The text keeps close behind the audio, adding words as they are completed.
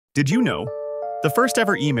Did you know? The first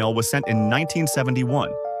ever email was sent in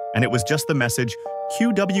 1971, and it was just the message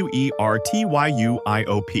QWERTYUIOP.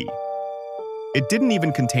 It didn't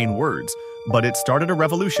even contain words, but it started a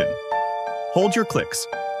revolution. Hold your clicks.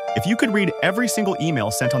 If you could read every single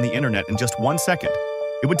email sent on the internet in just 1 second,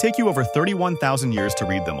 it would take you over 31,000 years to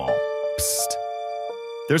read them all. Psst.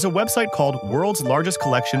 There's a website called World's Largest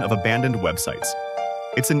Collection of Abandoned Websites.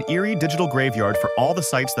 It's an eerie digital graveyard for all the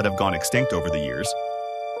sites that have gone extinct over the years.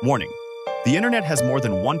 Warning, the internet has more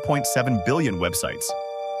than 1.7 billion websites.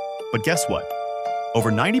 But guess what?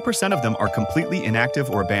 Over 90% of them are completely inactive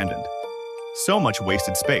or abandoned. So much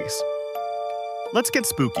wasted space. Let's get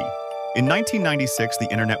spooky. In 1996,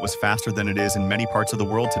 the internet was faster than it is in many parts of the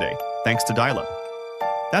world today, thanks to dial-up.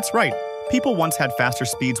 That's right, people once had faster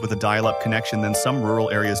speeds with a dial-up connection than some rural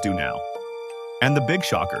areas do now. And the big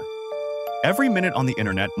shocker. Every minute on the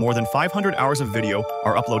internet, more than 500 hours of video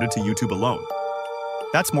are uploaded to YouTube alone.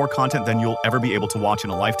 That's more content than you'll ever be able to watch in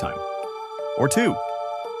a lifetime. Or two.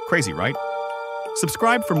 Crazy, right?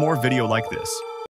 Subscribe for more video like this.